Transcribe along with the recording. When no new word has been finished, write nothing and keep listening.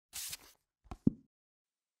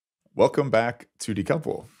Welcome back to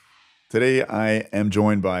Decouple. Today, I am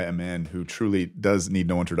joined by a man who truly does need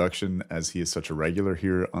no introduction, as he is such a regular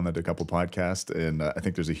here on the Decouple podcast, and I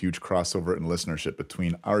think there's a huge crossover in listenership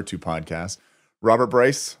between our two podcasts. Robert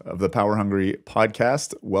Bryce of the Power Hungry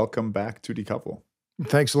podcast, welcome back to Decouple.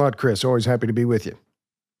 Thanks a lot, Chris. Always happy to be with you.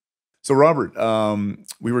 So, Robert,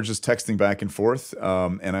 we were just texting back and forth,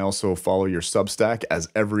 and I also follow your Substack, as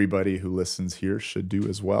everybody who listens here should do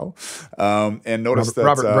as well. And notice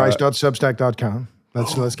RobertBryce.substack.com.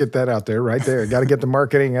 Let's get that out there right there. Got to get the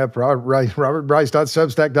marketing up.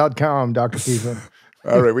 RobertBryce.substack.com, Dr. Keefe.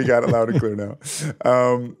 All right, we got it loud and clear now.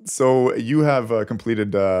 So you have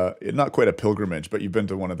completed not quite a pilgrimage, but you've been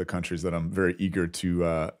to one of the countries that I'm very eager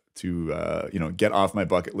to get off my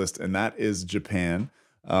bucket list, and that is Japan.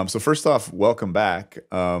 So first off, welcome back,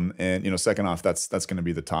 and second off, that's going to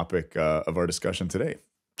be the topic of our discussion today.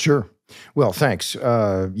 Sure. Well, thanks.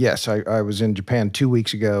 Yes, I was in Japan 2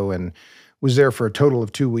 weeks ago and was there for a total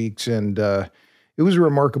of 2 weeks, and it was a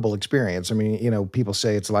remarkable experience. I mean, people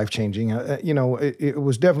say it's life-changing. It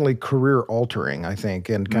was definitely career-altering, I think,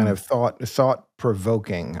 and kind of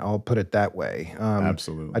thought-provoking. I'll put it that way.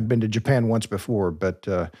 Absolutely. I'd been to Japan once before, but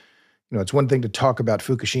it's one thing to talk about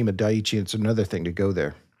Fukushima Daiichi. It's another thing to go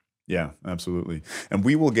there. Yeah, absolutely. And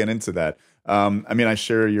we will get into that. I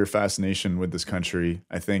share your fascination with this country.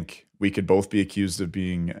 I think we could both be accused of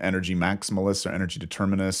being energy maximalists or energy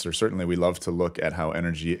determinists, or certainly we love to look at how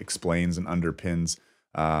energy explains and underpins,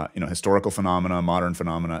 historical phenomena, modern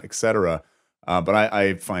phenomena, et cetera. But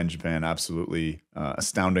I find Japan absolutely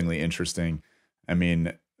astoundingly interesting. I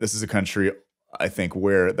mean, this is a country, I think,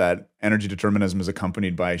 where that energy determinism is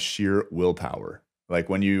accompanied by sheer willpower. Like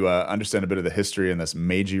when you understand a bit of the history in this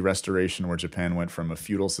Meiji Restoration, where Japan went from a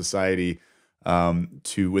feudal society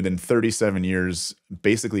to within 37 years,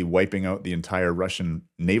 basically wiping out the entire Russian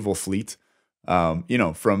naval fleet,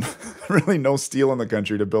 from really no steel in the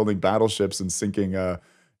country to building battleships and sinking, a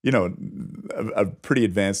pretty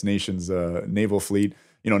advanced nation's naval fleet.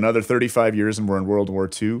 Another 35 years and we're in World War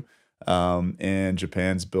II. And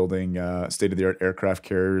Japan's building state-of-the-art aircraft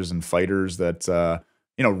carriers and fighters that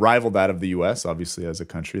rival that of the U.S. Obviously, as a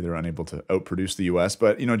country, they're unable to outproduce the U.S.,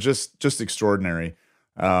 but just extraordinary.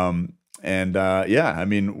 We're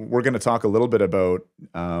going to talk a little bit about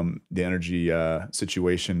the energy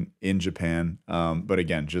situation in Japan. But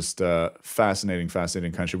again, just fascinating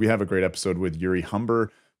country. We have a great episode with Yuri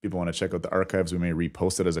Humber. People want to check out the archives. We may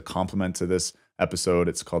repost it as a complement to this episode.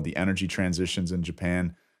 It's called The Energy Transitions in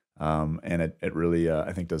Japan. And it really,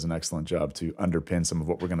 I think, does an excellent job to underpin some of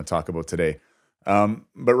what we're going to talk about today.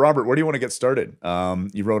 But Robert, where do you want to get started?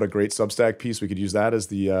 You wrote a great Substack piece. We could use that as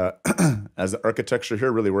the as the architecture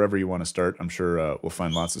here. Really, wherever you want to start, I'm sure we'll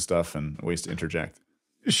find lots of stuff and ways to interject.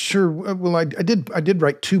 Sure. Well, I did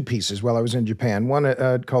write two pieces while I was in Japan. One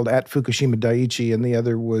called At Fukushima Daiichi, and the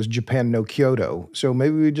other was Japan no Kyoto. So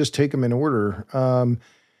maybe we just take them in order.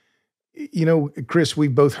 Chris,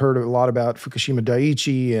 we've both heard a lot about Fukushima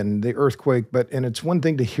Daiichi and the earthquake, and it's one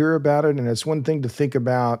thing to hear about it, and it's one thing to think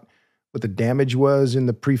about what the damage was in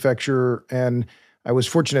the prefecture. And I was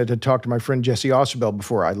fortunate to talk to my friend Jesse Ossibel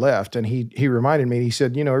before I left, and he reminded me, he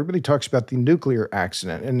said, everybody talks about the nuclear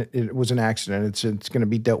accident, and it was an accident. It's going to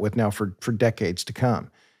be dealt with now for decades to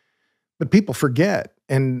come. But people forget,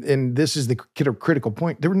 and this is the critical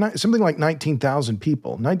point. There were something like 19,000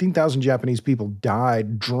 people, 19,000 Japanese people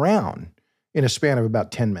drowned in a span of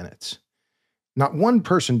about 10 minutes. Not one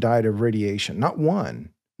person died of radiation, not one.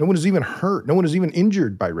 No one is even hurt. No one is even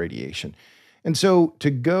injured by radiation. And so to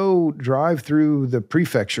go drive through the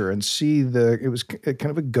prefecture and see it was kind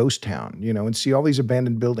of a ghost town, and see all these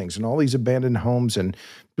abandoned buildings and all these abandoned homes and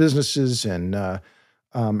businesses, and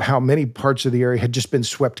how many parts of the area had just been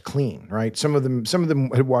swept clean, right? Some of them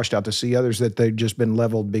had washed out to sea, others that they'd just been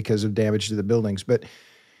leveled because of damage to the buildings. But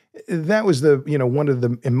that was one of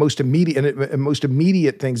the most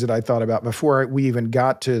immediate things that I thought about before we even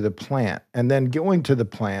got to the plant. And then going to the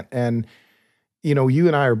plant, and you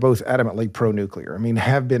and I are both adamantly pro-nuclear. I mean,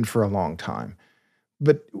 have been for a long time.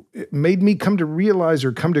 But it made me come to realize,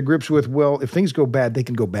 or come to grips with, well, if things go bad, they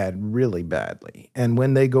can go bad really badly. And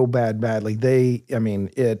when they go badly,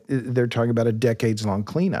 they're talking about a decades-long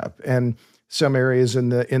cleanup. And some areas in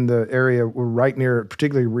the area were right near,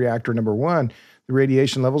 particularly reactor number 1, the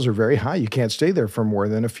radiation levels are very high. You can't stay there for more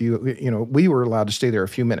than a few, we were allowed to stay there a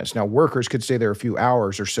few minutes. Now, workers could stay there a few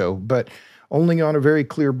hours or so, but only on a very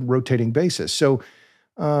clear rotating basis. So,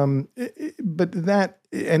 but that,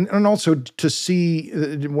 and also to see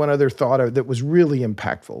one other thought that was really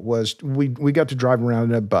impactful was we got to drive around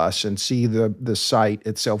in a bus and see the site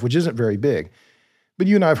itself, which isn't very big. But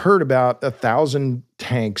you and I have heard about 1,000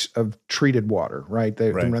 tanks of treated water, right?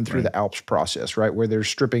 They Right, run through right. the Alps process, right? Where they're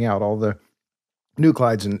stripping out all the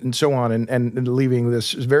nuclides and so on, and leaving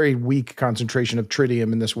this very weak concentration of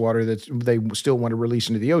tritium in this water that they still want to release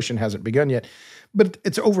into the ocean, hasn't begun yet. But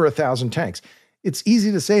it's over 1,000 tanks. It's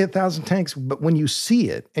easy to say 1,000 tanks, but when you see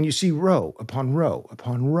it and you see row upon row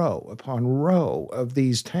upon row upon row of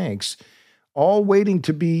these tanks, all waiting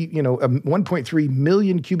to be, 1.3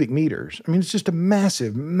 million cubic meters. I mean, it's just a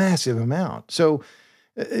massive, massive amount. So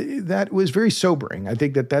that was very sobering. I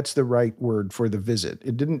think that that's the right word for the visit.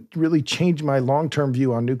 It didn't really change my long-term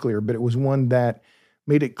view on nuclear, but it was one that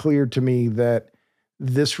made it clear to me that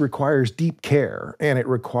this requires deep care and it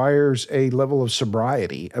requires a level of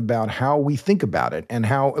sobriety about how we think about it and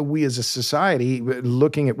how we as a society,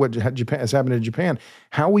 looking at what Japan has happened in Japan,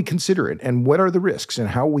 how we consider it and what are the risks and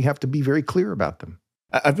how we have to be very clear about them.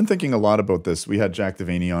 I've been thinking a lot about this. We had Jack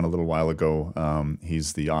Devaney on a little while ago.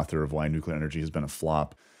 He's the author of Why Nuclear Energy Has Been a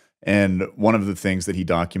Flop. And one of the things that he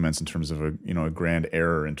documents in terms of a grand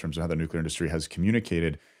error in terms of how the nuclear industry has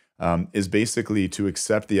communicated is basically to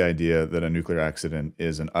accept the idea that a nuclear accident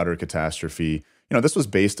is an utter catastrophe. This was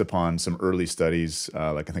based upon some early studies,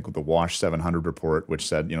 like I think with the WASH 700 report, which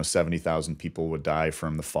said 70,000 people would die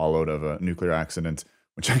from the fallout of a nuclear accident,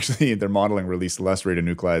 which actually their modeling released less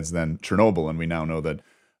radionuclides than Chernobyl. And we now know that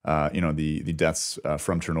the deaths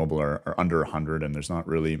from Chernobyl are under 100, and there's not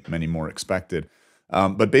really many more expected.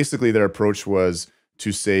 But basically, their approach was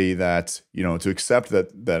to say that to accept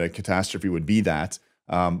that a catastrophe would be that,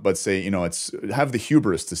 but say it's have the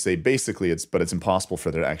hubris to say basically it's impossible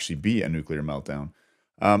for there to actually be a nuclear meltdown.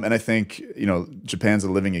 And I think Japan's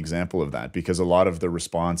a living example of that, because a lot of the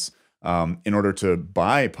response, in order to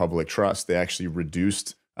buy public trust, they actually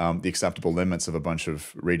reduced the acceptable limits of a bunch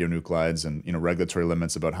of radionuclides and regulatory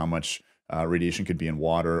limits about how much radiation could be in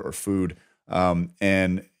water or food.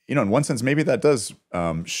 And in one sense, maybe that does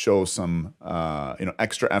show some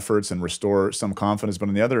extra efforts and restore some confidence. But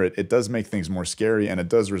on the other, it does make things more scary, and it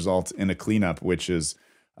does result in a cleanup, which is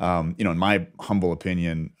in my humble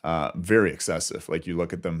opinion, very excessive. Like you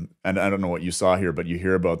look at them, and I don't know what you saw here, but you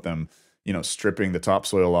hear about them stripping the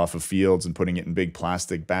topsoil off of fields and putting it in big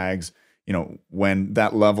plastic bags. When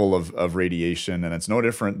that level of radiation, and it's no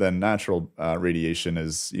different than natural radiation,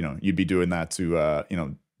 is, you'd be doing that to,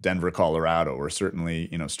 Denver, Colorado, or certainly,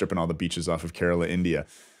 stripping all the beaches off of Kerala, India.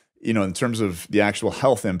 In terms of the actual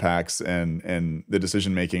health impacts and the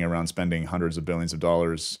decision-making around spending hundreds of billions of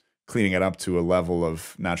dollars cleaning it up to a level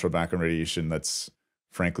of natural background radiation that's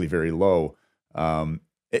frankly very low. And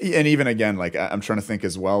even again, like I'm trying to think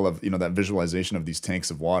as well of, that visualization of these tanks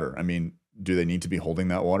of water. I mean, do they need to be holding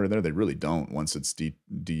that water there? They really don't once it's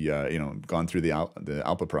gone through the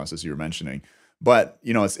ALPA process you were mentioning. But,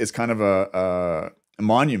 it's kind of a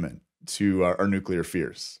monument to our nuclear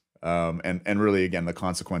fears. And really, again, the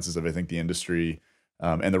consequences of, I think, the industry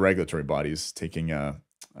and the regulatory bodies taking a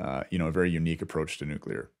very unique approach to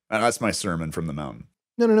nuclear. And that's my sermon from the mountain.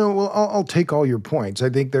 No. Well, I'll take all your points. I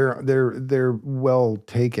think they're well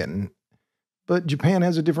taken. But Japan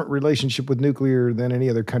has a different relationship with nuclear than any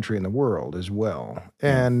other country in the world as well.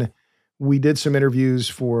 Yeah. And we did some interviews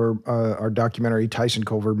for our documentary. Tyson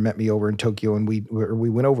Culver met me over in Tokyo, and we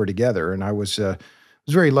went over together. And I was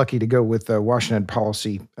very lucky to go with Washington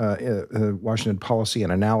Policy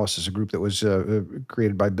and Analysis, a group that was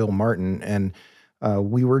created by Bill Martin, and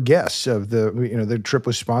we were guests of the trip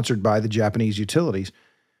was sponsored by the Japanese utilities.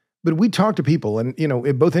 But we talked to people, and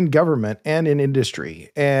both in government and in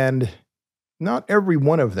industry, and not every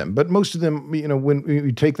one of them, but most of them, when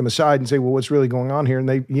you take them aside and say, well, what's really going on here? And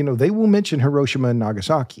they will mention Hiroshima and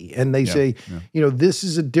Nagasaki. And they say, this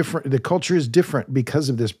is the culture is different because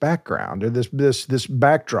of this background, or this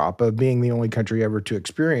backdrop of being the only country ever to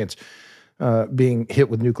experience being hit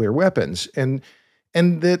with nuclear weapons. And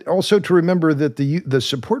that also to remember that the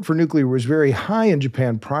support for nuclear was very high in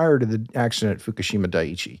Japan prior to the accident at Fukushima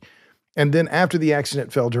Daiichi. And then after the accident,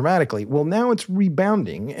 it fell dramatically. Well, now it's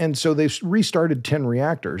rebounding. And so they've restarted 10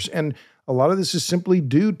 reactors. And a lot of this is simply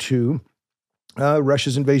due to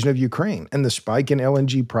Russia's invasion of Ukraine and the spike in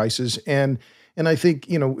LNG prices. And I think,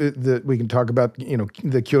 we can talk about,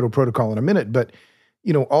 the Kyoto Protocol in a minute, but,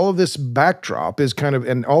 all of this backdrop is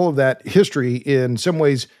and all of that history in some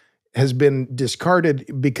ways has been discarded,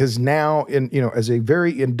 because now as a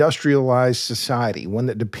very industrialized society, one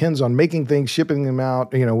that depends on making things, shipping them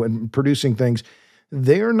out, and producing things,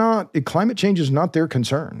 climate change is not their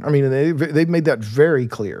concern. I mean, they've made that very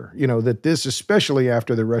clear, that this, especially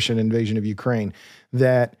after the Russian invasion of Ukraine,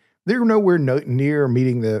 that They're nowhere near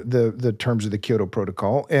meeting the terms of the Kyoto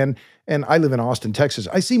Protocol. And I live in Austin, Texas.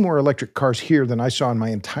 I see more electric cars here than I saw in my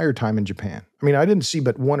entire time in Japan. I mean, I didn't see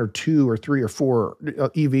but one or two or three or four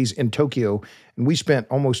EVs in Tokyo, and we spent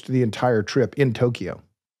almost the entire trip in Tokyo.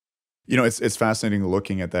 It's fascinating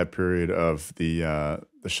looking at that period of the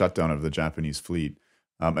shutdown of the Japanese fleet.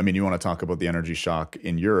 I mean, you want to talk about the energy shock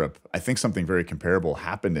in Europe. I think something very comparable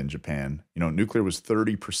happened in Japan. Nuclear was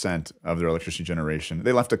 30% of their electricity generation.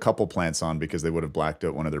 They left a couple plants on because they would have blacked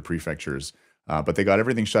out one of their prefectures, but they got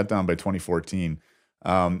everything shut down by 2014.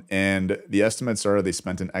 And the estimates are they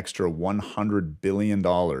spent an extra $100 billion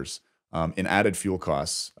in added fuel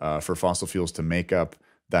costs for fossil fuels to make up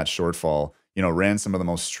that shortfall. Ran some of the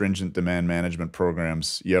most stringent demand management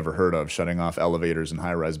programs you ever heard of, shutting off elevators in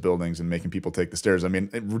high-rise buildings and making people take the stairs. I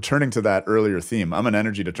mean, returning to that earlier theme, I'm an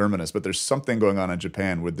energy determinist, but there's something going on in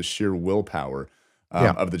Japan with the sheer willpower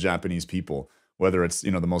Yeah, of the Japanese people, whether it's,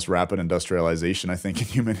 the most rapid industrialization, I think, in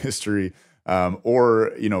human history,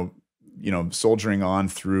 or, soldiering on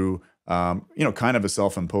through, kind of a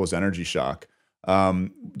self-imposed energy shock.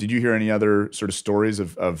 Did you hear any other sort of stories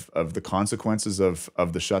of the consequences of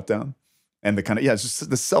the shutdown? And the kind of, yeah, it's just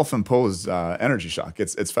the self-imposed energy shock.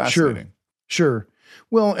 It's sure, fascinating. sure.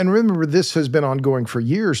 Well, and remember, this has been ongoing for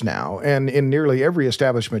years now. And in nearly every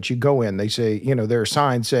establishment you go in, they say, there are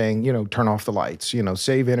signs saying, turn off the lights,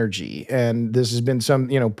 save energy. And this has been some,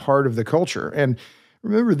 part of the culture. And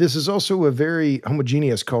remember, this is also a very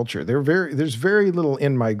homogeneous culture. There's very little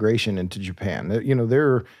in-migration into Japan.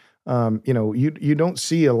 You don't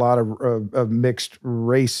see a lot of mixed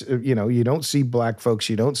race. You don't see black folks.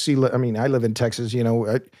 You don't see. I mean, I live in Texas.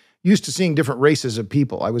 I used to seeing different races of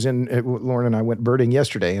people. I was in Lauren and I went birding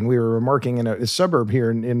yesterday, and we were remarking in a suburb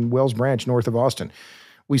here in Wells Branch, north of Austin.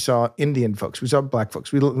 We saw Indian folks. We saw black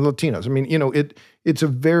folks. We Latinos. I mean, it's a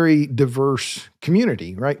very diverse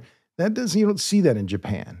community, right? You don't see that in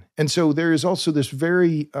Japan, and so there is also this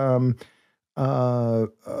very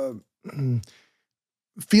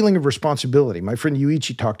feeling of responsibility. My friend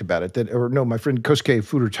Yuichi talked about it. My friend Kosuke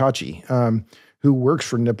Furutachi, who works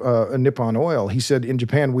for Nippon Oil, he said in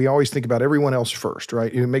Japan we always think about everyone else first,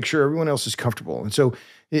 right? You make sure everyone else is comfortable. And so,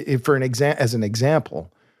 as an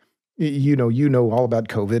example, you know all about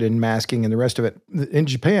COVID and masking and the rest of it. In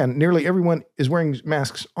Japan, nearly everyone is wearing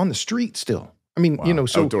masks on the street still. I mean, Wow.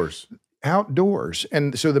 so Outdoors.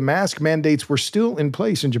 and so the mask mandates were still in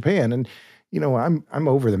place in Japan, and I'm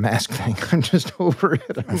over the mask thing. I'm just over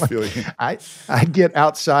it. I feel you. I get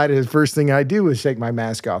outside and the first thing I do is take my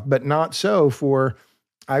mask off, but not so for,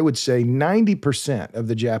 I would say 90% of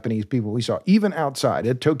the Japanese people we saw, even outside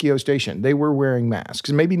at Tokyo Station, they were wearing masks,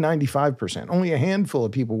 maybe 95%. Only a handful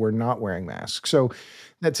of people were not wearing masks. So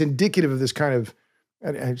that's indicative of this kind of,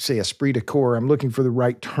 I'd say esprit de corps. I'm looking for the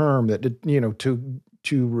right term that,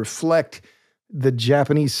 to reflect the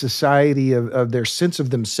Japanese society of their sense of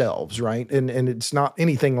themselves, right? And it's not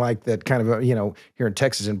anything like that kind of, here in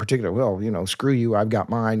Texas in particular, well, screw you, I've got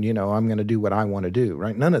mine, I'm going to do what I want to do,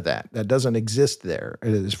 right? None of that. That doesn't exist there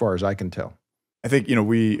as far as I can tell. I think,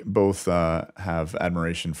 we both have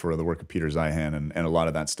admiration for the work of Peter Zeihan, and a lot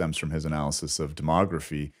of that stems from his analysis of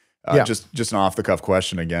demography. Yeah. Just an off-the-cuff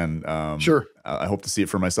question again. Sure. I hope to see it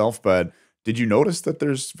for myself, but did you notice that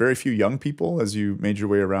there's very few young people as you made your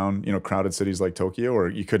way around, crowded cities like Tokyo, or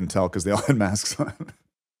you couldn't tell because they all had masks on?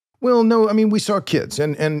 Well, no, I mean, we saw kids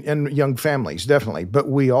and young families, definitely, but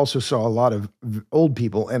we also saw a lot of old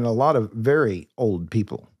people and a lot of very old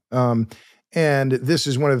people. And this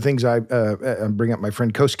is one of the things I bring up my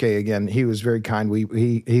friend Kosuke again. He was very kind. We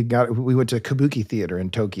went to Kabuki Theater in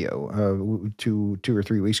Tokyo 2 or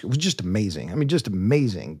 3 weeks ago. It was just amazing. I mean, just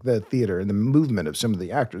amazing. The theater and the movement of some of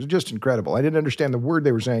the actors, just incredible. I didn't understand the word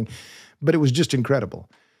they were saying, but it was just incredible.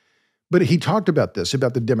 But he talked about this,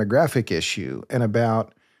 about the demographic issue, and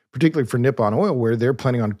about, particularly for Nippon Oil, where they're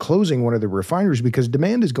planning on closing one of the refineries because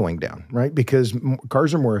demand is going down, right? Because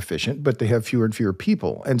cars are more efficient, but they have fewer and fewer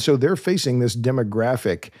people. And so they're facing this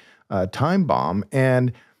demographic time bomb.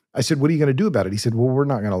 And I said, what are you going to do about it? He said, well, we're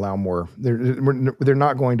not going to allow more. They're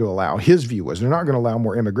not going to allow, his view was, they're not going to allow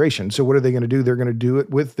more immigration. So what are they going to do? They're going to do it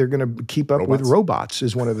they're going to keep up with robots,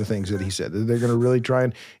 is one of the things that he said. They're going to really try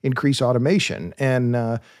and increase automation. And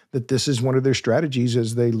that this is one of their strategies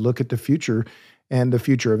as they look at the future and the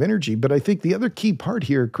future of energy. But I think the other key part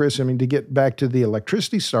here, Chris, I mean, to get back to the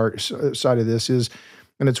electricity side of this is,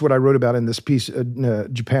 and it's what I wrote about in this piece,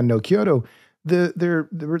 Japan no Kyoto, they're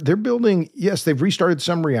building, yes, they've restarted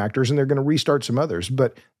some reactors and they're going to restart some others,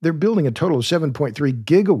 but they're building a total of 7.3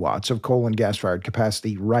 gigawatts of coal and gas-fired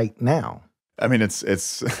capacity right now. I mean, it's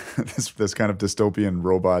this kind of dystopian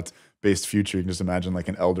robot-based future. You can just imagine like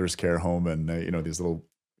an elder's care home and, these little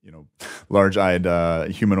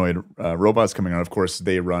large-eyed humanoid robots coming on. Of course,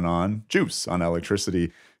 they run on juice, on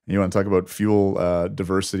electricity. You want to talk about fuel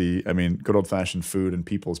diversity? I mean, good old-fashioned food and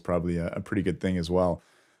people is probably a pretty good thing as well.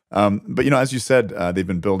 But as you said, they've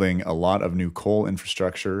been building a lot of new coal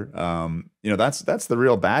infrastructure. That's the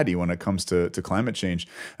real baddie when it comes to climate change.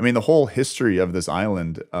 I mean, the whole history of this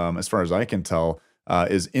island, as far as I can tell,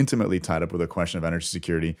 is intimately tied up with a question of energy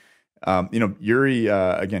security. Yuri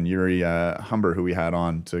Humber, who we had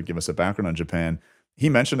on to give us a background on Japan, he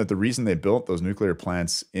mentioned that the reason they built those nuclear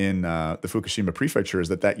plants in the Fukushima prefecture is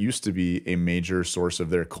that used to be a major source of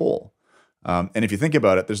their coal. And if you think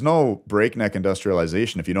about it, there's no breakneck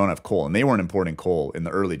industrialization if you don't have coal. And they weren't importing coal in the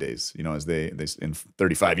early days, as they in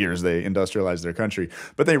 35 years, they industrialized their country,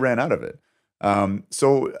 but they ran out of it.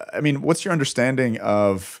 So, I mean, what's your understanding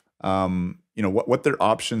of, what their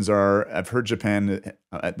options are? I've heard Japan,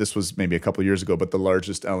 this was maybe a couple of years ago, but the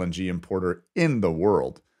largest LNG importer in the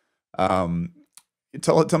world. Tell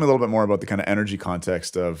me a little bit more about the kind of energy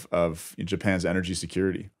context of Japan's energy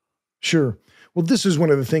security. Sure. Well, this is one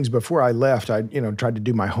of the things before I left, I, tried to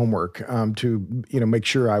do my homework to, make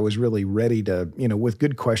sure I was really ready to, with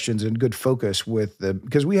good questions and good focus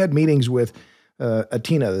because we had meetings with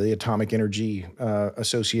ATENA, the Atomic Energy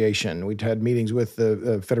Association. We'd had meetings with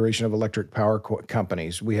the Federation of Electric Power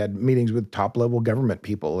Companies. We had meetings with top-level government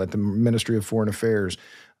people at the Ministry of Foreign Affairs,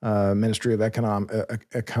 Ministry of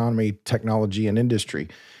Economy, Technology, and Industry.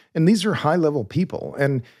 And these are high-level people.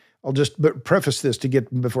 And I'll just preface this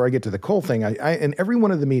before I get to the coal thing. I in every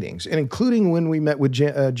one of the meetings, and including when we met with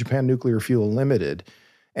Japan Nuclear Fuel Limited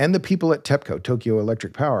and the people at TEPCO, Tokyo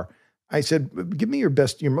Electric Power, I said, give me your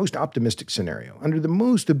most optimistic scenario. Under the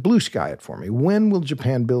blue sky it for me. When will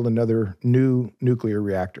Japan build another new nuclear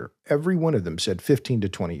reactor? Every one of them said 15 to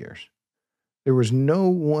 20 years. There was no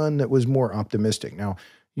one that was more optimistic. Now,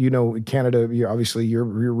 Canada, you're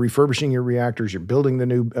refurbishing your reactors. You're building the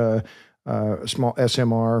new small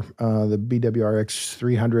SMR, the BWRX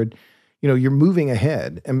 300. You're moving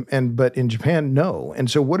ahead. But in Japan, no.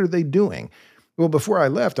 And so what are they doing? Well, before I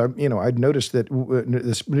left, I'd noticed that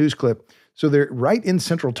this news clip. So they're right in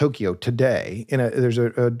central Tokyo today. There's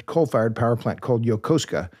a coal-fired power plant called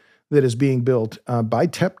Yokosuka that is being built by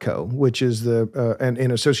TEPCO, which is and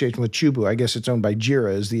in association with Chubu. I guess it's owned by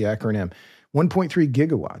JERA is the acronym. 1.3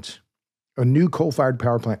 gigawatts, a new coal-fired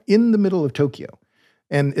power plant in the middle of Tokyo.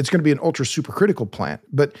 And it's going to be an ultra supercritical plant.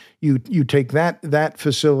 But you take that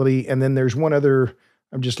facility, and then there's one other.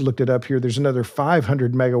 I've just looked it up here. There's another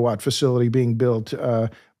 500 megawatt facility being built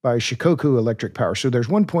by Shikoku Electric Power. So there's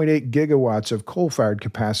 1.8 gigawatts of coal-fired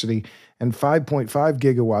capacity and 5.5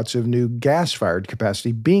 gigawatts of new gas-fired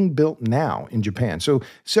capacity being built now in Japan. So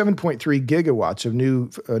 7.3 gigawatts of new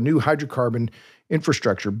hydrocarbon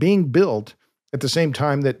infrastructure being built at the same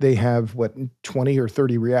time that they have 20 or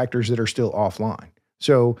 30 reactors that are still offline.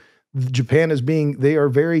 So Japan they are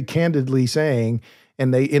very candidly saying.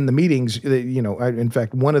 And in the meetings, in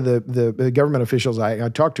fact, one of the government officials I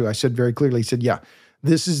talked to, I said very clearly, he said, yeah,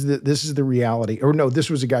 this is the reality. Or no, this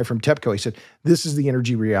was a guy from TEPCO. He said, this is the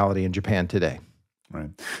energy reality in Japan today. Right.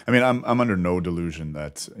 I mean, I'm under no delusion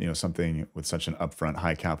that, something with such an upfront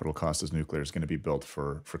high capital cost as nuclear is going to be built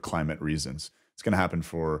for climate reasons. It's going to happen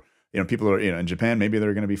for, people are, in Japan, maybe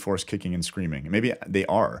they're going to be forced kicking and screaming. Maybe they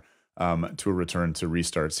are to a return to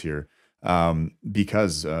restarts here.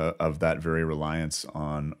 Because of that very reliance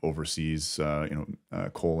on overseas,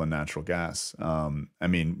 coal and natural gas. I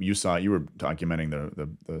mean, you were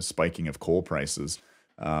documenting the spiking of coal prices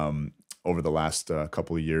over the last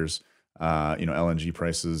couple of years. LNG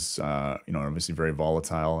prices, obviously very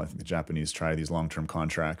volatile. I think the Japanese try these long-term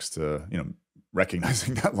contracts to,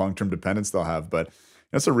 recognizing that long-term dependence they'll have, but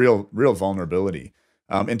it's a real vulnerability.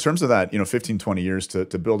 In terms of that, 15, 20 years to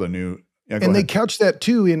build a new. Yeah, and they couch that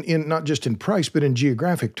too in not just in price, but in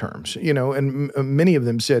geographic terms, and many of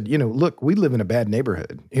them said, look, we live in a bad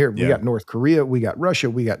neighborhood here. We got North Korea, we got Russia,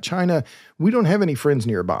 we got China. We don't have any friends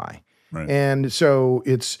nearby. Right. And so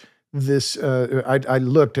it's this, I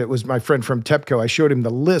looked, it was my friend from TEPCO. I showed him the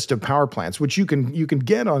list of power plants, which you can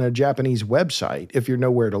get on a Japanese website if you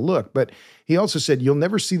know where to look. But he also said, you'll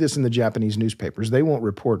never see this in the Japanese newspapers. They won't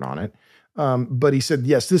report on it. But he said,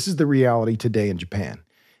 yes, this is the reality today in Japan.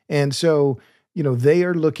 And so, they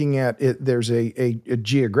are looking at it. There's a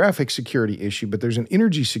geographic security issue, but there's an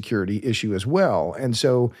energy security issue as well. And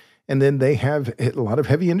so, and then they have a lot of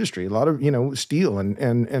heavy industry, a lot of, steel and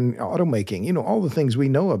automaking, all the things we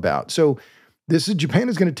know about. So Japan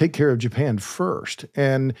is going to take care of Japan first.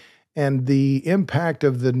 And the impact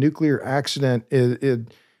of the nuclear accident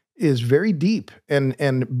is very deep,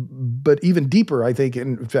 but even deeper, I think.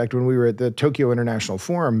 In fact, when we were at the Tokyo International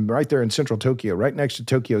Forum, right there in central Tokyo, right next to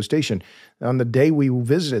Tokyo Station, on the day we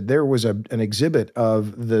visited, there was an exhibit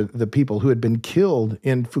of the people who had been killed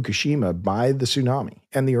in Fukushima by the tsunami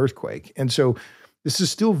and the earthquake. And so this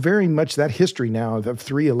is still very much that history now of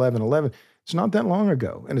 3/11/11. It's not that long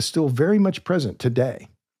ago, and it's still very much present today.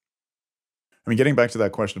 I mean, getting back to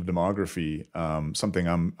that question of demography, something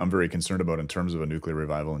I'm very concerned about in terms of a nuclear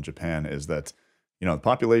revival in Japan is that, the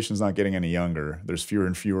population's not getting any younger. There's fewer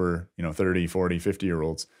and fewer, 30, 40,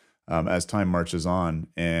 50-year-olds as time marches on.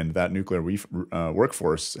 And that nuclear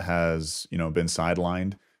workforce has, been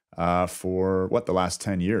sidelined for the last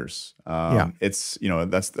 10 years. Yeah. It's,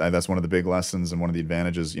 that's one of the big lessons and one of the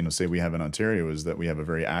advantages, say we have in Ontario is that we have a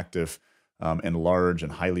very active and large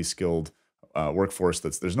and highly skilled workforce.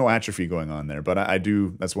 There's no atrophy going on there, but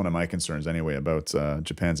that's one of my concerns anyway about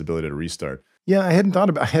Japan's ability to restart. Yeah, I hadn't thought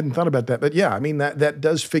about that, but yeah, I mean that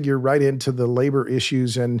does figure right into the labor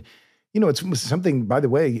issues, and it's something. By the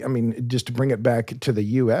way, I mean just to bring it back to the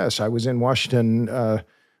U.S., I was in Washington.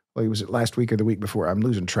 Was it last week or the week before? I'm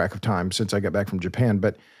losing track of time since I got back from Japan,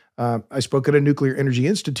 but I spoke at a Nuclear Energy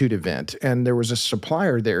Institute event, and there was a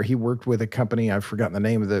supplier there. He worked with a company, I've forgotten the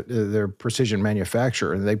name of their precision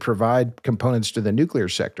manufacturer, and they provide components to the nuclear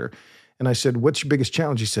sector. And I said, "What's your biggest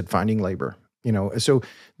challenge?" He said, "Finding labor." So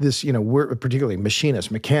this, we're particularly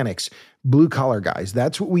machinists, mechanics, blue collar guys.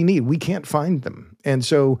 That's what we need. We can't find them. And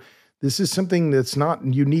so this is something that's not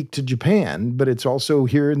unique to Japan, but it's also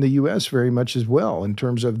here in the U.S. very much as well in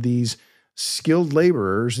terms of these skilled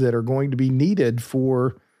laborers that are going to be needed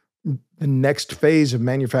for the next phase of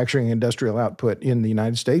manufacturing and industrial output in the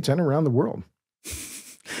United States and around the world.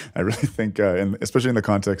 I really think, especially in the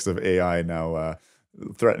context of AI now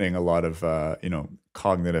threatening a lot of,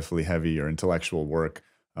 cognitively heavy or intellectual work,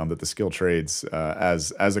 that the skilled trades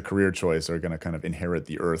as a career choice are going to kind of inherit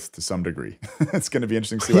the earth to some degree. It's going to be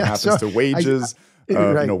interesting to see what happens to wages,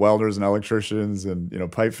 right. welders and electricians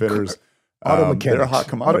and, pipe fitters. Auto mechanics. They're a hot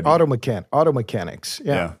commodity. Auto mechanics.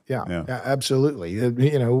 Yeah, absolutely.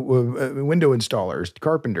 Window installers,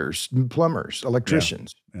 carpenters, plumbers,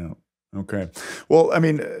 electricians. Yeah. Okay. Well, I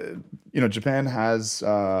mean, Japan has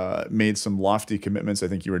made some lofty commitments. I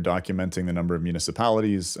think you were documenting the number of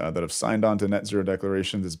municipalities that have signed on to net zero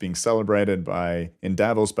declarations. It's being celebrated in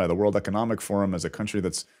Davos by the World Economic Forum as a country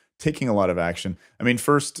that's taking a lot of action. I mean,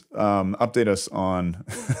 first, update us on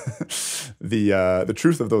the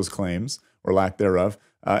truth of those claims or lack thereof,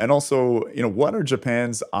 and also, what are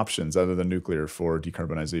Japan's options other than nuclear for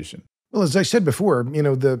decarbonization? Well, as I said before,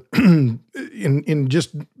 in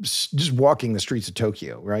just walking the streets of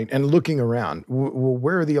Tokyo, right, and looking around,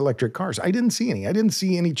 where are the electric cars? I didn't see any. I didn't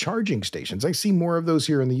see any charging stations. I see more of those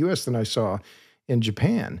here in the U.S. than I saw in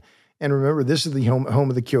Japan. And remember, this is the home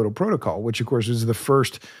of the Kyoto Protocol, which, of course, is the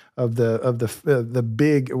first of the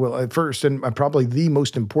big, first and probably the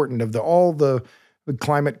most important of all the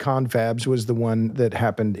climate confabs was the one that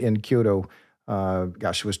happened in Kyoto.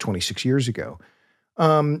 It was 26 years ago.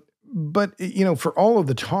 But, for all of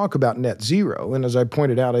the talk about net zero, and as I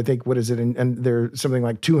pointed out, I think, what is it? And there's something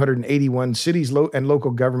like 281 cities and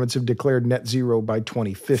local governments have declared net zero by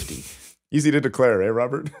 2050. Easy to declare, eh,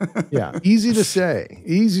 Robert? Yeah, easy to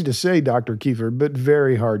say, Dr. Kiefer, but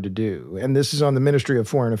very hard to do. And this is on the Ministry of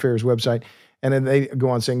Foreign Affairs website. And then they go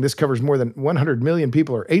on saying this covers more than 100 million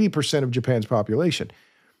people, or 80% of Japan's population.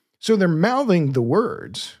 So they're mouthing the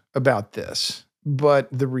words about this. But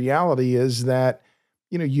the reality is that,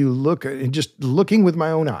 you look at just looking with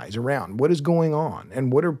my own eyes around what is going on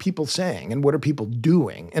and what are people saying and what are people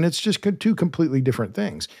doing. And it's just two completely different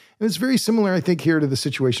things. And it's very similar, I think, here to the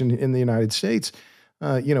situation in the United States,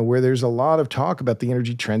 where there's a lot of talk about the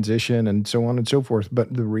energy transition and so on and so forth.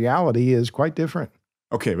 But the reality is quite different.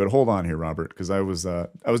 Okay, but hold on here, Robert, because I was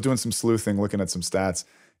doing some sleuthing, looking at some stats,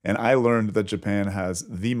 and I learned that Japan has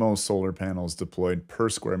the most solar panels deployed per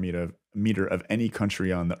square meter of any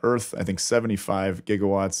country on the earth. I think 75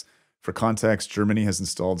 gigawatts. For context, Germany has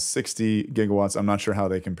installed 60 gigawatts. I'm not sure how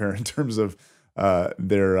they compare in terms of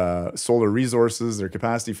their solar resources, their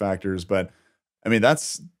capacity factors, but I mean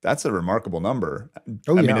that's a remarkable number.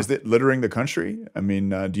 I mean, is it littering the country? I mean,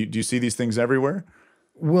 do you see these things everywhere?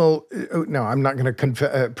 Well, no, I'm not going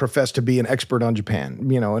to profess to be an expert on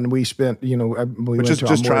Japan, and we spent, we went to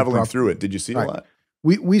just traveling through it. Did you see a lot?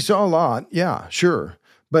 We saw a lot. Yeah, sure.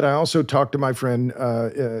 But I also talked to my friend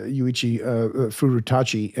Yuichi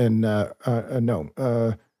Furutachi and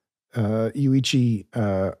Yuichi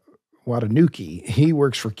Watanuki. He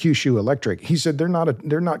works for Kyushu Electric. He said they're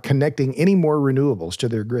not connecting any more renewables to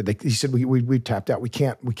their grid. He said we've tapped out. We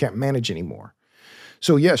can't manage anymore.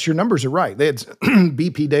 So yes, your numbers are right. They had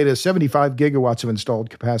BP data, 75 gigawatts of installed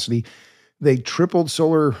capacity. They tripled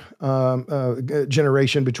solar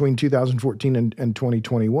generation between 2014 and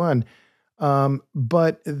 2021.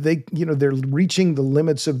 But they're reaching the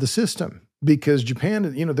limits of the system because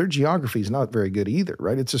Japan, their geography is not very good either,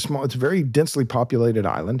 right? It's a very densely populated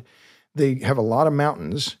island. They have a lot of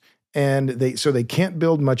mountains, and they can't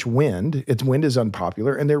build much wind. Wind is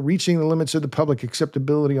unpopular, and they're reaching the limits of the public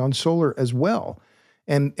acceptability on solar as well.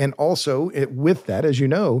 And also with that, as you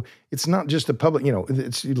know, it's not just the public.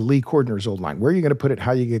 It's Lee Cordner's old line: where are you going to put it?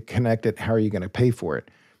 How are you going to connect it? How are you going to pay for it?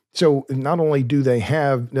 So not only do they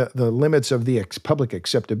have the limits of the public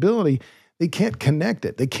acceptability, they can't connect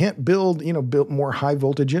it. They can't build more high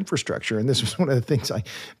voltage infrastructure. And this was one of the things I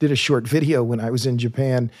did a short video when I was in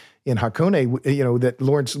Japan in Hakone, that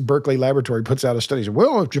Lawrence Berkeley Laboratory puts out a study.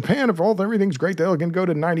 Well, if Japan, everything's great, they can go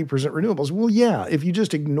to 90% renewables. Well, yeah, if you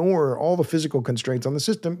just ignore all the physical constraints on the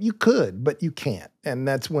system, you could, but you can't. And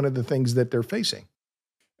that's one of the things that they're facing.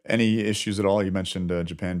 Any issues at all? You mentioned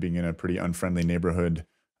Japan being in a pretty unfriendly neighborhood.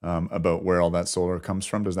 About where all that solar comes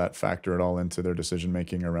from. Does that factor at all into their decision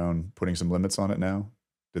making around putting some limits on it now?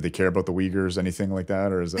 Do they care about the Uyghurs, anything like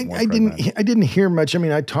that, or is it more pragmatic? I didn't hear much. I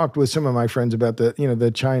mean, I talked with some of my friends about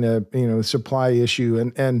the China supply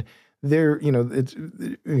issue, and they're it's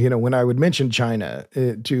when I would mention China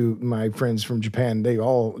to my friends from Japan, they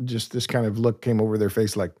all just this kind of look came over their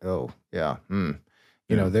face like, oh yeah,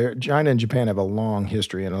 China and Japan have a long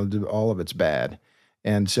history, and all of it's bad,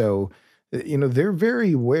 and so. They're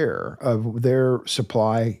very aware of their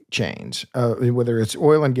supply chains, whether it's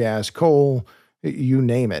oil and gas, coal, you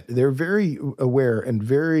name it. They're very aware and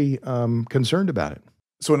very concerned about it.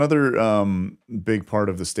 So another big part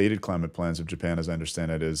of the stated climate plans of Japan, as I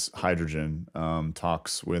understand it, is hydrogen.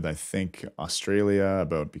 Talks with, I think, Australia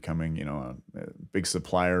about becoming, a big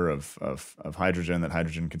supplier of hydrogen, that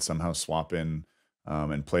hydrogen can somehow swap in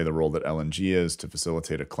and play the role that LNG is to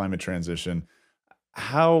facilitate a climate transition.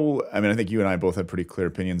 I think you and I both have pretty clear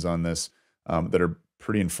opinions on this that are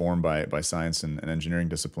pretty informed by science and engineering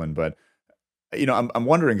discipline. But, I'm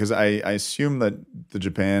wondering, because I assume that the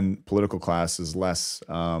Japan political class is less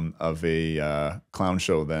of a clown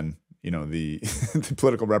show than, the, the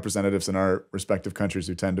political representatives in our respective countries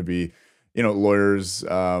who tend to be, lawyers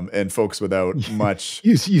and folks without much.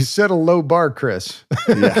 You set a low bar, Chris.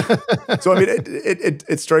 Yeah. So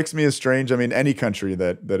it strikes me as strange. Any country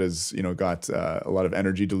that has got a lot of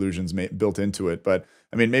energy delusions built into it, but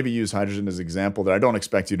maybe use hydrogen as an example. That I don't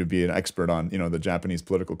expect you to be an expert on the Japanese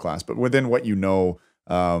political class, but within what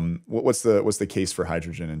what's the case for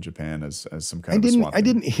hydrogen in Japan as some kind of a swap? I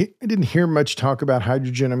didn't hear much talk about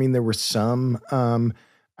hydrogen. There were some.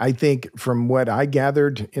 I think from what I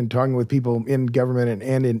gathered in talking with people in government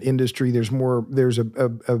and in industry, there's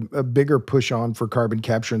a bigger push on for carbon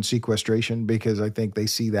capture and sequestration because I think they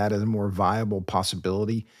see that as a more viable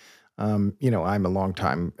possibility. I'm a long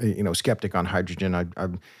time, skeptic on hydrogen. I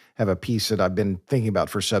have a piece that I've been thinking about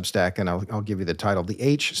for Substack, and I'll give you the title. The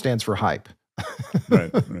H stands for hype.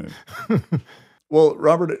 Right. Well,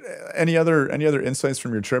 Robert, any other insights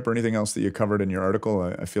from your trip or anything else that you covered in your article?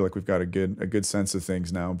 I feel like we've got a good sense of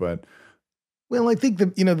things now, but. Well, I think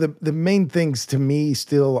the main things to me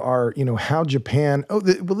still are, how Japan.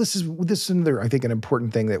 This is another, I think, an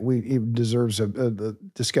important thing that it deserves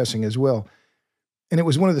discussing as well. And it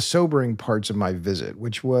was one of the sobering parts of my visit,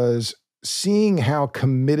 which was seeing how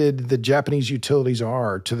committed the Japanese utilities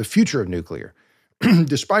are to the future of nuclear,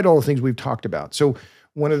 despite all the things we've talked about. So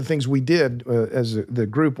one of the things we did as the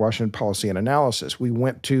group, Washington Policy and Analysis, we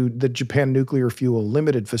went to the Japan Nuclear Fuel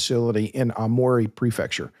Limited facility in Aomori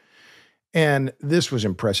Prefecture. And this was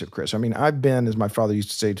impressive, Chris. I've been, as my father used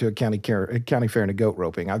to say, to a county fair and a goat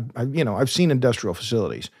roping. I've seen industrial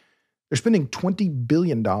facilities. They're spending $20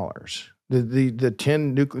 billion. The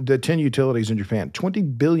 10 utilities in Japan,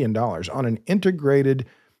 $20 billion on an integrated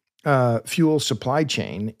fuel supply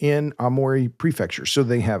chain in Aomori Prefecture. So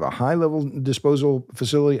they have a high-level disposal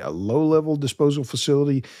facility, a low-level disposal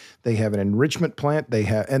facility. They have an enrichment plant.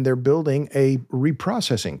 And they're building a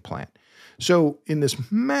reprocessing plant. So in this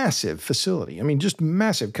massive facility, just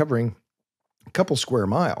massive, covering a couple square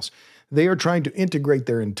miles, they are trying to integrate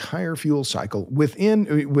their entire fuel cycle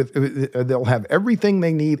they'll have everything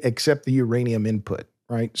they need except the uranium input.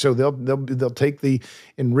 Right. So they'll take the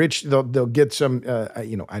enriched, they'll get some,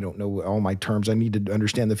 I don't know all my terms. I need to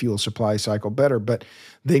understand the fuel supply cycle better, but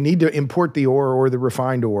they need to import the ore or the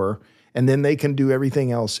refined ore, and then they can do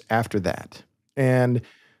everything else after that. And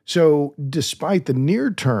so despite the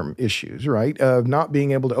near-term issues, right, of not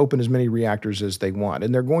being able to open as many reactors as they want,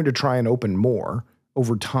 and they're going to try and open more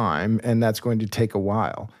over time, and that's going to take a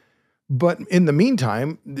while. But in the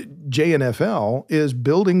meantime, JNFL is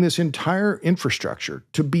building this entire infrastructure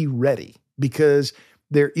to be ready because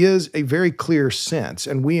there is a very clear sense.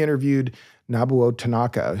 And we interviewed Nobuo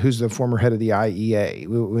Tanaka, who's the former head of the IEA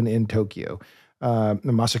in Tokyo.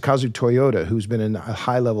 Masakazu Toyota, who's been a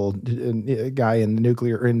high-level guy in the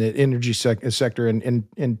nuclear, in the energy sector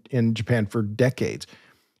in Japan for decades.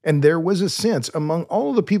 And there was a sense among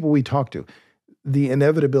all the people we talked to, the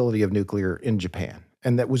inevitability of nuclear in Japan.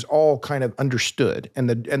 And that was all kind of understood. And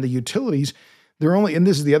the utilities, they're only, and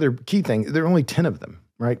this is the other key thing, there are only 10 of them,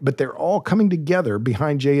 right? But they're all coming together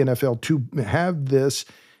behind JNFL to have this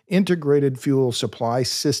integrated fuel supply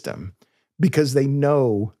system because they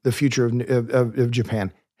know the future of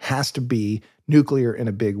Japan has to be nuclear in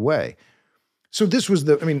a big way. So this was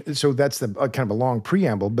so that's the kind of a long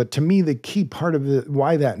preamble, but to me, the key part of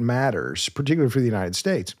why that matters, particularly for the United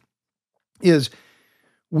States, is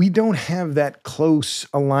we don't have that close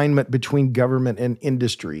alignment between government and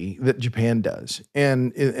industry that Japan does.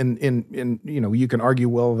 And you can argue,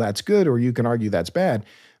 well, that's good, or you can argue that's bad.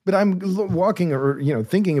 But I'm walking or,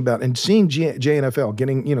 thinking about and seeing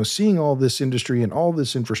JNFL seeing all this industry and all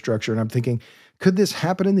this infrastructure. And I'm thinking, could this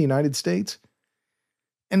happen in the United States?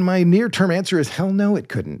 And my near-term answer is hell no, it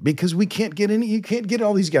couldn't, because you can't get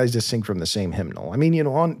all these guys to sing from the same hymnal. I mean,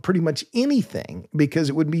 on pretty much anything, because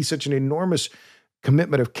it would be such an enormous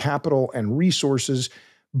commitment of capital and resources.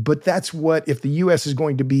 But that's what, if the U.S. is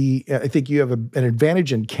going to be, I think you have an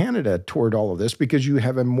advantage in Canada toward all of this because you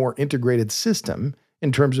have a more integrated system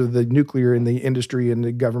in terms of the nuclear and the industry and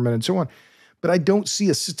the government and so on. But I don't see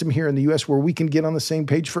a system here in the U.S. where we can get on the same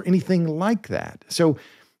page for anything like that. So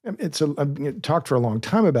I've talked for a long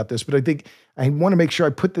time about this, but I think I want to make sure I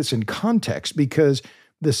put this in context because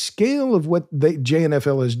the scale of what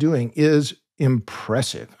JNFL is doing is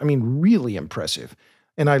impressive. I mean, really impressive.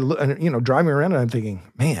 And driving around and I'm thinking,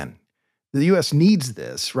 man, the U.S. needs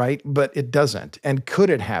this, right? But it doesn't. And could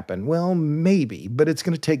it happen? Well, maybe, but it's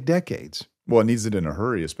going to take decades. Well, it needs it in a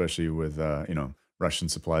hurry, especially with, Russian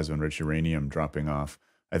supplies of enriched uranium dropping off.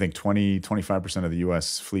 I think 25% of the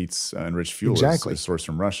U.S. fleet's enriched fuel is sourced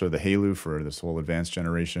from Russia. The HALEU for this whole advanced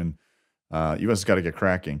generation. U.S. has got to get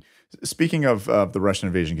cracking. Speaking of the Russian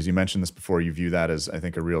invasion, because you mentioned this before, you view that as, I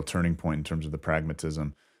think, a real turning point in terms of the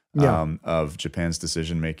pragmatism of Japan's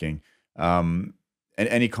decision-making. And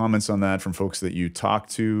any comments on that from folks that you talk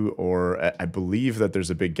to? Or I believe that there's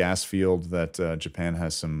a big gas field that Japan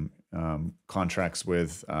has some contracts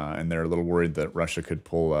with, and they're a little worried that Russia could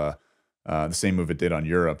pull the same move it did on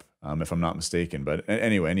Europe, if I'm not mistaken. But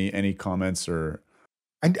anyway, any comments or?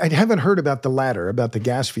 I haven't heard about the latter, about the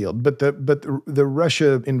gas field, but the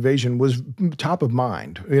Russia invasion was top of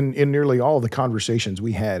mind in nearly all the conversations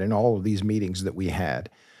we had in all of these meetings that we had.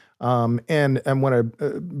 But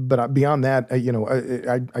beyond that,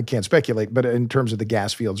 I can't speculate. But in terms of the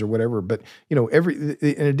gas fields or whatever, but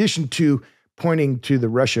in addition to pointing to the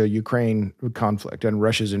Russia-Ukraine conflict and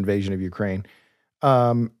Russia's invasion of Ukraine,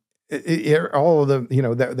 all of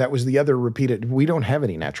the, that was the other repeated, we don't have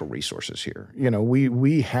any natural resources here.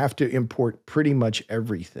 We have to import pretty much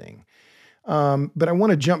everything. But I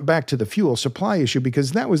want to jump back to the fuel supply issue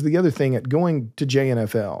because that was the other thing at going to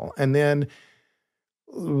JNFL and then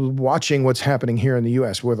watching what's happening here in the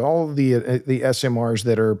U.S. with all of the SMRs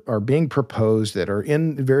that are being proposed, that are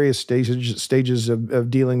in various stages of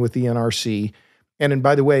dealing with the NRC. And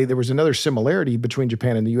by the way, there was another similarity between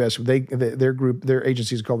Japan and the U.S. Their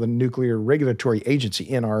agency is called the Nuclear Regulatory Agency,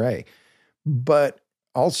 NRA. But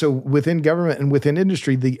also within government and within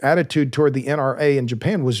industry, the attitude toward the NRA in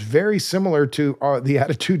Japan was very similar to the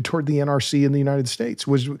attitude toward the NRC in the United States,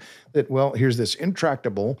 was that, well, here's this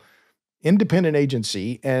intractable, independent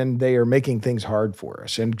agency, and they are making things hard for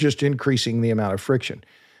us and just increasing the amount of friction.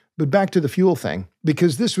 But back to the fuel thing,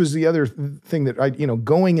 because this was the other thing that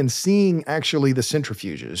going and seeing actually the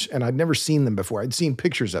centrifuges, and I'd never seen them before. I'd seen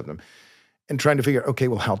pictures of them and trying to figure out, okay,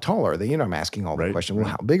 well, how tall are they? I'm asking all the questions. Well,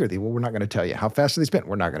 how big are they? Well, we're not going to tell you. How fast do they spin?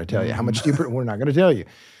 We're not going to tell you. How much do you we're not going to tell you.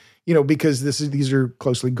 Because these are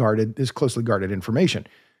closely guarded information.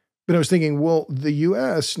 But I was thinking, well, the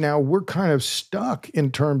U.S. now we're kind of stuck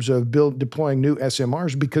in terms of deploying new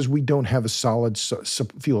SMRs because we don't have a solid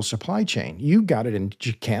fuel supply chain. You got it in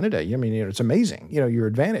Canada. I mean, it's amazing. Your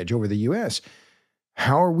advantage over the U.S.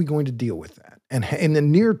 How are we going to deal with that? And in the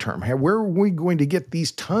near term, where are we going to get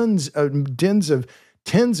these tens of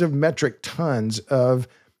metric tons of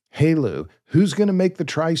HALEU? Who's going to make the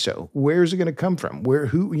TRISO? Where is it going to come from?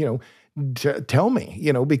 Tell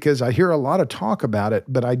me, because I hear a lot of talk about it,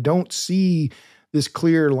 but I don't see this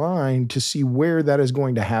clear line to see where that is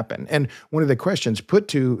going to happen. And one of the questions put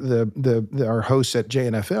to our hosts at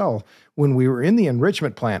JNFL when we were in the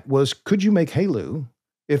enrichment plant was, could you make HALEU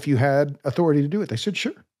if you had authority to do it? They said,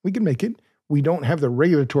 sure, we can make it. We don't have the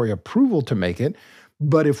regulatory approval to make it,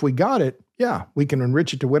 but if we got it, yeah, we can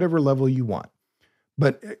enrich it to whatever level you want.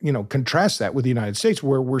 But, contrast that with the United States,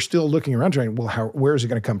 where we're still looking around trying, well, where is it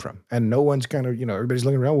going to come from? And no one's kind of, everybody's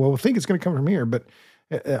looking around, well, I think it's going to come from here, but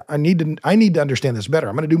I need to understand this better.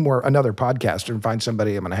 I'm going to do another podcast and find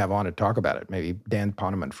somebody I'm going to have on to talk about it. Maybe Dan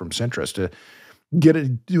Poneman from Centrus to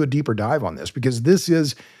do a deeper dive on this, because this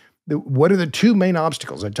is what are the two main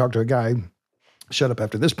obstacles? I talked to a guy, shut up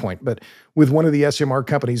after this point, but with one of the SMR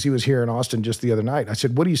companies, he was here in Austin just the other night. I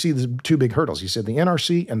said, what do you see the two big hurdles? He said, the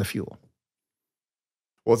NRC and the fuel.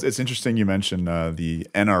 Well, it's interesting you mentioned the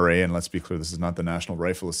NRA, and let's be clear, this is not the National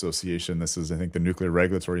Rifle Association. This is, I think, the Nuclear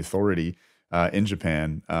Regulatory Authority in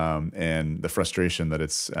Japan, and the frustration that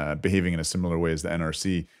it's behaving in a similar way as the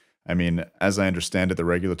NRC. I mean, as I understand it, the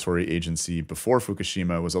regulatory agency before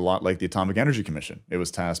Fukushima was a lot like the Atomic Energy Commission. It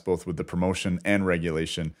was tasked both with the promotion and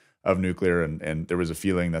regulation of nuclear, and there was a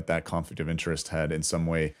feeling that that conflict of interest had in some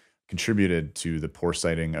way contributed to the poor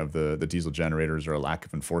siting of the diesel generators, or a lack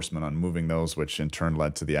of enforcement on moving those, which in turn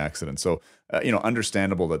led to the accident. So,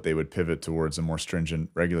 understandable that they would pivot towards a more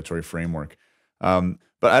stringent regulatory framework. But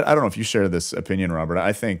I don't know if you share this opinion, Robert.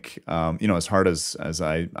 I think, as hard as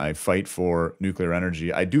I fight for nuclear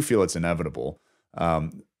energy, I do feel it's inevitable,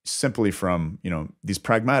 simply from, these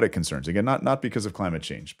pragmatic concerns. Again, not because of climate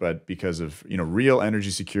change, but because of, real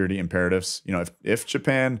energy security imperatives. If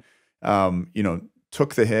Japan,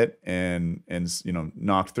 took the hit and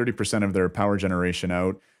knocked 30% of their power generation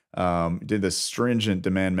out, did this stringent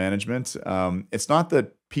demand management. It's not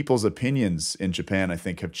that people's opinions in Japan, I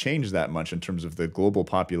think, have changed that much in terms of the global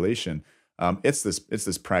population. It's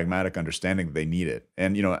this pragmatic understanding that they need it.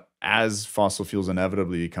 And, as fossil fuels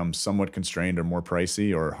inevitably become somewhat constrained or more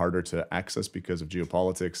pricey or harder to access because of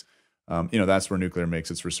geopolitics, that's where nuclear makes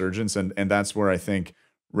its resurgence. And that's where I think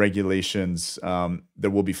regulations, there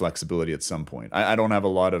will be flexibility at some point. I don't have a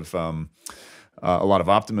lot of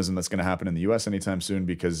optimism that's going to happen in the U.S. anytime soon,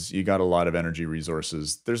 because you got a lot of energy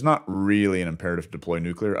resources. There's not really an imperative to deploy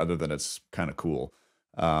nuclear, other than it's kind of cool.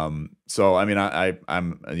 So I mean,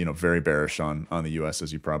 I'm very bearish on the U.S.,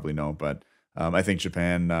 as you probably know, but I think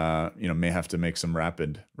Japan may have to make some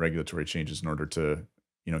rapid regulatory changes in order to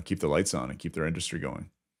keep the lights on and keep their industry going.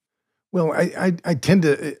 Well, I tend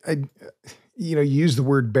to use the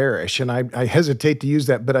word bearish, and I hesitate to use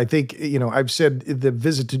that, but I think, I've said the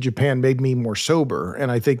visit to Japan made me more sober,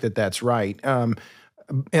 and I think that that's right. And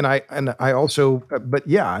I also, but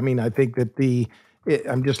yeah, I mean, I think that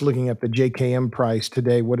I'm just looking at the JKM price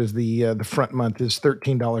today. What is the front month is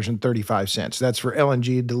 $13.35. That's for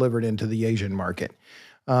LNG delivered into the Asian market.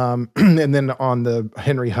 And then on the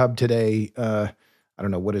Henry Hub today, I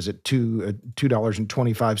don't know, what is it,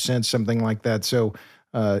 $2.25, something like that. So,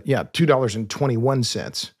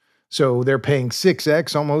 $2.21. So they're paying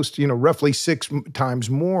 6x, almost, roughly 6 times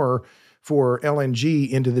more for LNG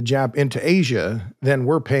into Asia than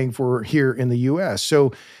we're paying for here in the U.S.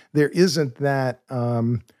 So there isn't that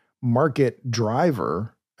market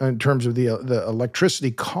driver in terms of the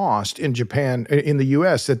electricity cost in Japan, in the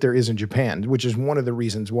U.S., that there is in Japan, which is one of the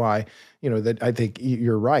reasons why, that I think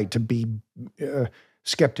you're right to be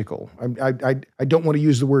skeptical. I don't want to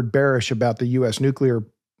use the word bearish about the U.S. nuclear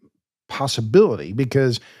possibility,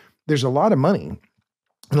 because there's a lot of money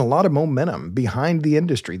and a lot of momentum behind the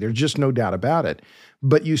industry. There's just no doubt about it.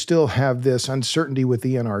 But you still have this uncertainty with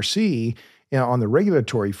the NRC on the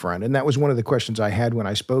regulatory front. And that was one of the questions I had when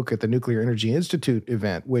I spoke at the Nuclear Energy Institute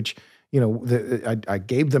event, which, I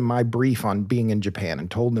gave them my brief on being in Japan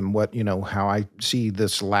and told them what, how I see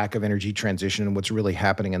this lack of energy transition and what's really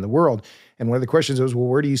happening in the world. And one of the questions was, well,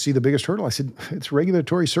 where do you see the biggest hurdle? I said, it's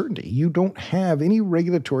regulatory certainty. You don't have any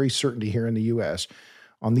regulatory certainty here in the U.S.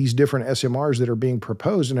 on these different SMRs that are being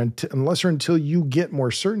proposed. And unless or until you get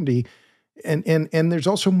more certainty, and there's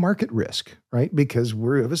also market risk, right? Because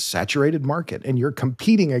we're of a saturated market and you're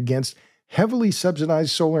competing against heavily subsidized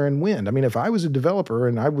solar and wind. I mean, if I was a developer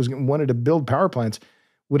and I wanted to build power plants,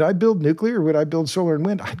 would I build nuclear or would I build solar and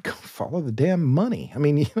wind? I'd go follow the damn money. I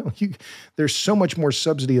mean, there's so much more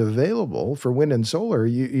subsidy available for wind and solar.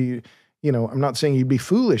 I'm not saying you'd be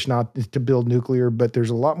foolish not to build nuclear, but there's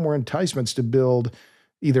a lot more enticements to build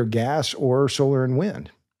either gas or solar and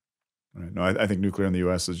wind. Right. No, I think nuclear in the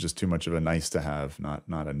U.S. is just too much of a nice to have, not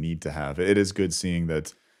a need to have. It is good seeing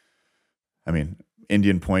that. I mean,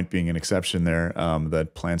 Indian Point being an exception there,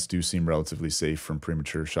 that plants do seem relatively safe from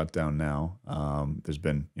premature shutdown now. There's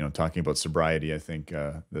been, talking about sobriety. I think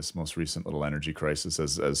this most recent little energy crisis,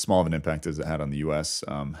 as small of an impact as it had on the U.S.,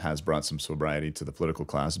 has brought some sobriety to the political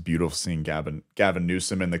class. Beautiful seeing Gavin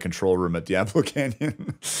Newsom in the control room at Diablo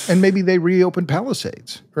Canyon. And maybe they reopen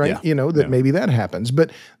Palisades, right? Yeah. Maybe that happens.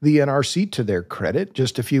 But the NRC, to their credit,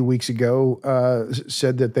 just a few weeks ago,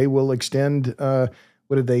 said that they will extend.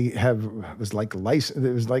 What did they have? It was like license.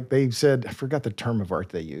 It was like they said, I forgot the term of art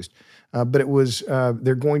they used, but it was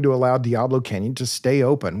they're going to allow Diablo Canyon to stay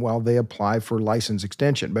open while they apply for license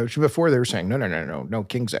extension. But before they were saying no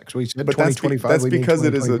King's X. We said 2025. That's because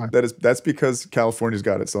that's because California's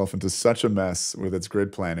got itself into such a mess with its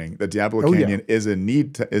grid planning that Diablo Canyon is a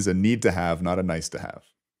need to have, not a nice to have,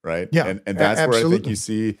 right? Yeah, and that's absolutely. where I think you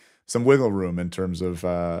see some wiggle room in terms of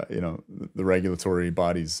the regulatory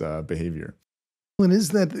body's behavior. And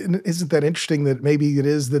isn't that interesting that maybe it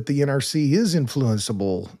is that the NRC is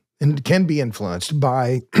influenceable and can be influenced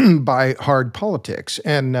by by hard politics?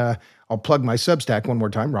 And I'll plug my Substack one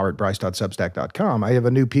more time, robertbryce.substack.com. I have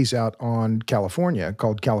a new piece out on California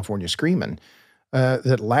called California Screamin',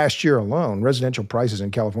 that last year alone, residential prices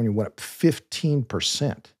in California went up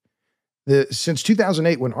 15%. Since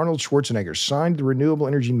 2008, when Arnold Schwarzenegger signed the renewable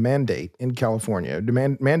energy mandate in California,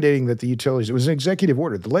 mandating that the utilities, it was an executive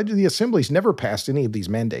order. The assemblies never passed any of these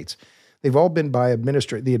mandates. They've all been by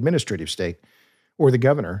the administrative state or the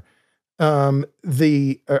governor. I'm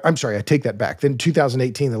sorry, I take that back. Then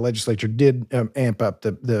 2018, the legislature did amp up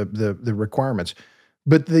the requirements.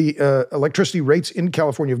 But the electricity rates in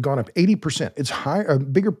California have gone up 80%. It's a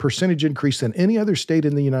bigger percentage increase than any other state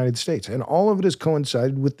in the United States. And all of it has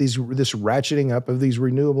coincided with this ratcheting up of these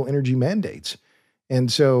renewable energy mandates.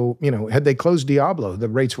 And so, had they closed Diablo, the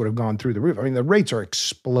rates would have gone through the roof. I mean, the rates are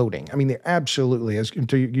exploding. I mean, they're absolutely,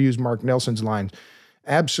 to use Mark Nelson's lines,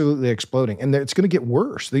 absolutely exploding. And it's going to get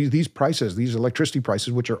worse. These prices, these electricity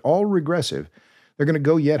prices, which are all regressive, they're going to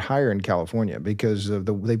go yet higher in California because of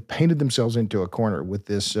they painted themselves into a corner with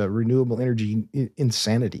this renewable energy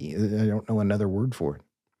insanity. I don't know another word for it.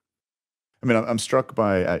 I mean, I'm struck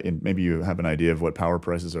by, maybe you have an idea of what power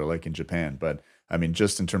prices are like in Japan, but I mean,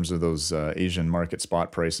 just in terms of those Asian market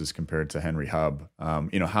spot prices compared to Henry Hub,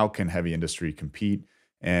 how can heavy industry compete?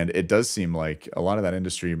 And it does seem like a lot of that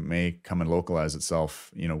industry may come and localize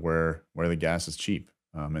itself, where the gas is cheap.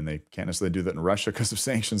 And they can't necessarily do that in Russia because of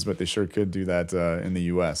sanctions, but they sure could do that in the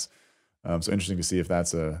U.S. So interesting to see if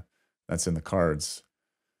that's in the cards.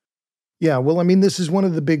 Yeah, well, I mean, this is one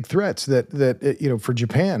of the big threats that for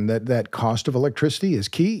Japan, that cost of electricity is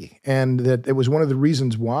key, and that it was one of the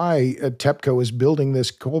reasons why TEPCO is building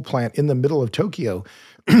this coal plant in the middle of Tokyo,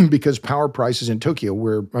 because power prices in Tokyo,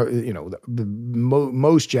 where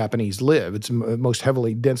most Japanese live, it's most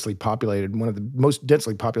densely populated, one of the most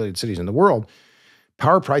densely populated cities in the world.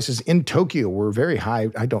 Power prices in Tokyo were very high.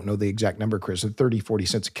 I don't know the exact number, Chris, 30, 40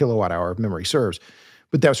 cents a kilowatt hour if memory serves.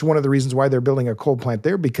 But that's one of the reasons why they're building a coal plant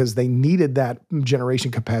there, because they needed that generation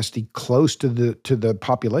capacity close to the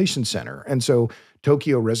population center. And so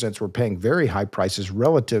Tokyo residents were paying very high prices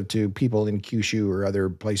relative to people in Kyushu or other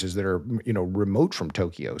places that are, remote from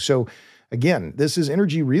Tokyo. So again, this is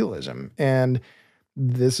energy realism. And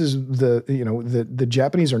this is the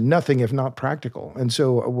Japanese are nothing if not practical. And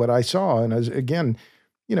so what I saw, and as again,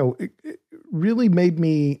 it really made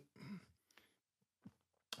me,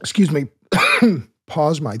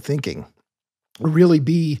 pause my thinking,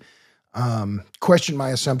 really question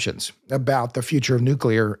my assumptions about the future of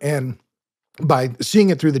nuclear. And by seeing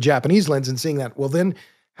it through the Japanese lens and seeing that, well, then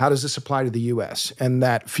how does this apply to the U.S.? And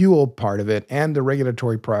that fuel part of it and the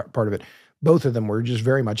regulatory part of it, both of them were just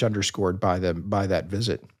very much underscored by that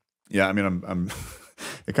visit. Yeah, I mean, I'm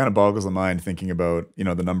it kind of boggles the mind thinking about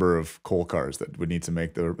the number of coal cars that would need to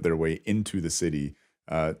make their way into the city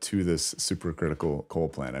to this supercritical coal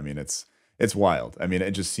plant. I mean, it's wild. I mean,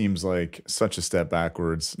 it just seems like such a step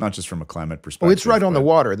backwards, not just from a climate perspective. Well, it's right on the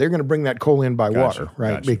water. They're going to bring that coal in by water,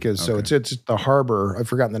 right? Gotcha. Because okay. So it's the harbor. I've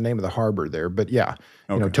forgotten the name of the harbor there, but yeah,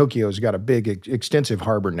 Tokyo's got a big, extensive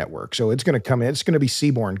harbor network. So it's going to come in. It's going to be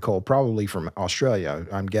seaborne coal, probably from Australia,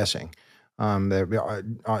 I'm guessing.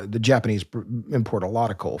 The Japanese import a lot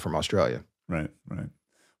of coal from Australia. Right.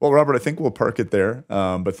 Well, Robert, I think we'll park it there.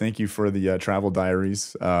 But thank you for the travel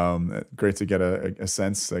diaries. Great to get a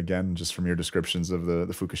sense, again, just from your descriptions of the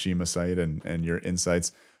Fukushima site and your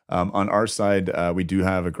insights. On our side, we do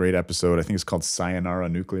have a great episode. I think it's called Sayonara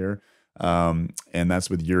Nuclear. And that's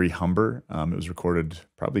with Yuri Humber. It was recorded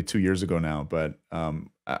probably 2 years ago now, but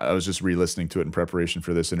I was just re-listening to it in preparation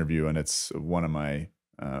for this interview, and it's one of my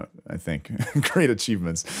I think great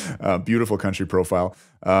achievements. Beautiful country profile.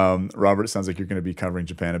 Robert, it sounds like you're going to be covering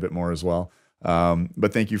Japan a bit more as well.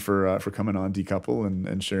 But thank you for coming on Decouple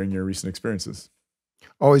and sharing your recent experiences.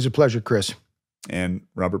 Always a pleasure, Chris. And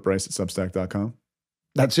Robert Bryce at Substack.com.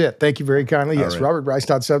 That's it. Thank you very kindly. Yes, right.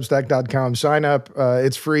 robertbryce.substack.com. Sign up.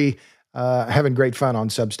 It's free. Having great fun on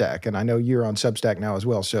Substack, and I know you're on Substack now as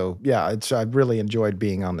well. So yeah, I've really enjoyed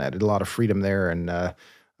being on that. A lot of freedom there, and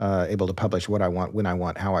able to publish what I want, when I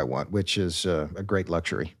want, how I want, which is a great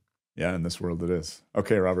luxury. Yeah, in this world it is.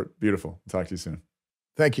 Okay, Robert, beautiful. Talk to you soon.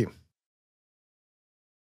 Thank you.